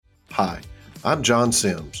Hi, I'm John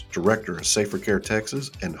Sims, Director of SaferCare Texas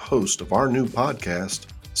and host of our new podcast,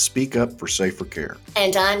 Speak Up for SaferCare.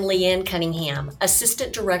 And I'm Leanne Cunningham,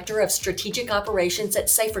 Assistant Director of Strategic Operations at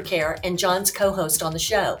SaferCare and John's co-host on the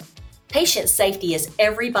show. Patient safety is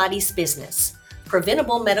everybody's business.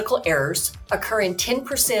 Preventable medical errors occur in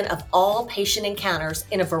 10% of all patient encounters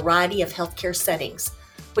in a variety of healthcare settings,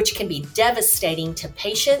 which can be devastating to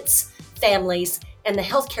patients, families, and the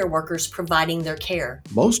healthcare workers providing their care.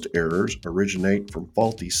 Most errors originate from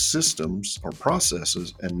faulty systems or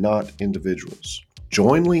processes and not individuals.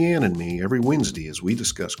 Join Leanne and me every Wednesday as we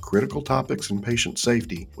discuss critical topics in patient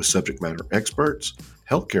safety with subject matter experts,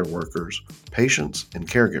 healthcare workers, patients, and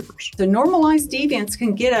caregivers. The normalized deviance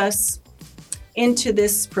can get us into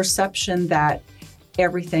this perception that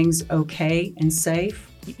everything's okay and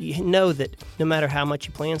safe. You know that no matter how much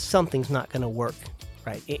you plan, something's not going to work,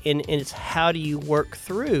 right? And it's how do you work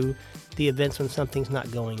through the events when something's not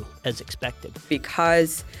going as expected?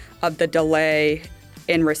 Because of the delay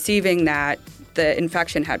in receiving that, the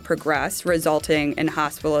infection had progressed, resulting in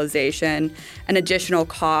hospitalization and additional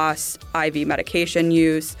costs, IV medication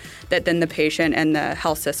use, that then the patient and the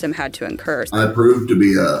health system had to incur. I proved to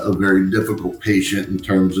be a very difficult patient in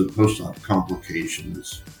terms of post-op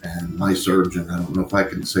complications. And my surgeon, I don't know if I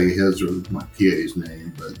can say his or my PA's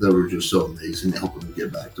name, but they were just so amazing helping me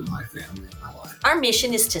get back to my family and my life. Our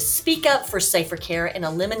mission is to speak up for SaferCare and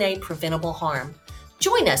eliminate preventable harm.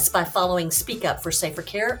 Join us by following Speak Up for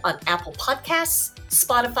SaferCare on Apple Podcasts,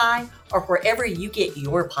 Spotify, or wherever you get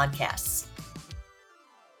your podcasts.